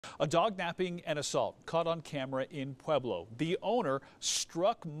A dog napping and assault caught on camera in Pueblo. The owner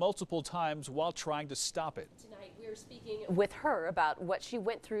struck multiple times while trying to stop it. Tonight we're speaking with her about what she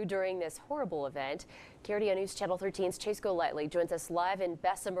went through during this horrible event. KRDO News Channel 13's Chase Golightly joins us live in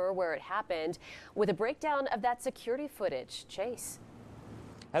Bessemer where it happened with a breakdown of that security footage. Chase.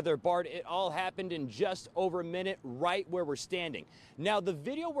 Heather, Bart, it all happened in just over a minute right where we're standing. Now, the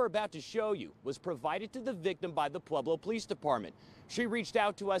video we're about to show you was provided to the victim by the Pueblo Police Department. She reached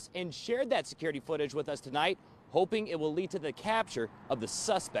out to us and shared that security footage with us tonight, hoping it will lead to the capture of the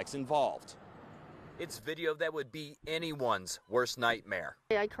suspects involved. It's video that would be anyone's worst nightmare.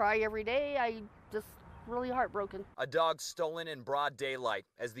 I cry every day. I just really heartbroken. A dog stolen in broad daylight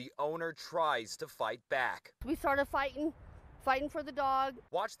as the owner tries to fight back. We started fighting for the dog.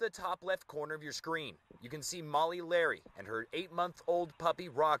 Watch the top left corner of your screen. You can see Molly Larry and her 8-month-old puppy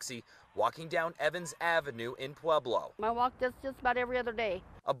Roxy walking down Evans Avenue in Pueblo. I walk this just about every other day.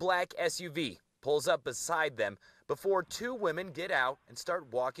 A black SUV pulls up beside them before two women get out and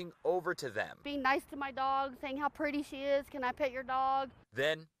start walking over to them. Being nice to my dog, saying how pretty she is. Can I pet your dog?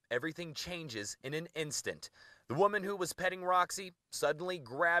 Then everything changes in an instant. The woman who was petting Roxy suddenly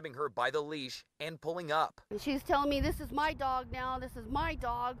grabbing her by the leash and pulling up. And she's telling me, this is my dog now, this is my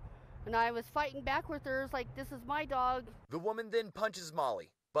dog. And I was fighting back with her, it's like, this is my dog. The woman then punches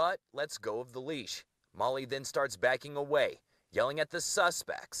Molly, but lets go of the leash. Molly then starts backing away, yelling at the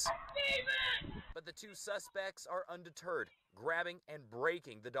suspects. But the two suspects are undeterred, grabbing and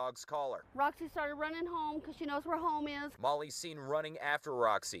breaking the dog's collar. Roxy started running home because she knows where home is. Molly's seen running after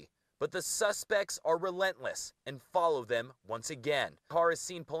Roxy. But the suspects are relentless and follow them once again. The car is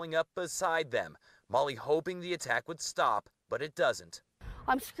seen pulling up beside them. Molly hoping the attack would stop, but it doesn't.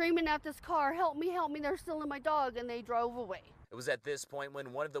 I'm screaming at this car, help me, they're stealing my dog, and they drove away. It was at this point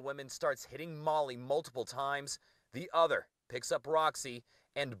when one of the women starts hitting Molly multiple times. The other picks up Roxy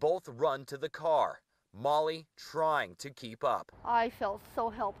and both run to the car. Molly trying to keep up. I felt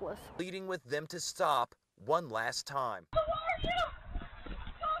so helpless. Pleading with them to stop one last time.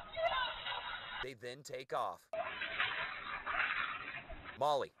 They then take off.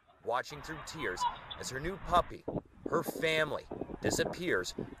 Molly watching through tears as her new puppy, her family,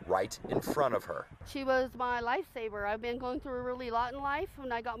 disappears right in front of her. She was my lifesaver. I've been going through a really lot in life.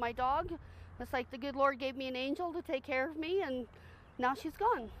 When I got my dog, it's like the good Lord gave me an angel to take care of me, and now she's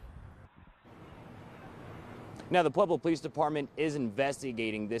gone. Now, the Pueblo Police Department is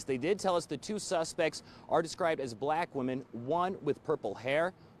investigating this. They did tell us the two suspects are described as black women, one with purple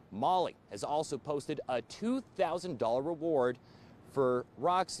hair. Molly has also posted a $2,000 reward for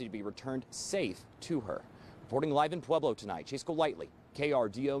Roxy to be returned safe to her. Reporting live in Pueblo tonight, Chase Golightly,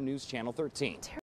 KRDO News Channel 13.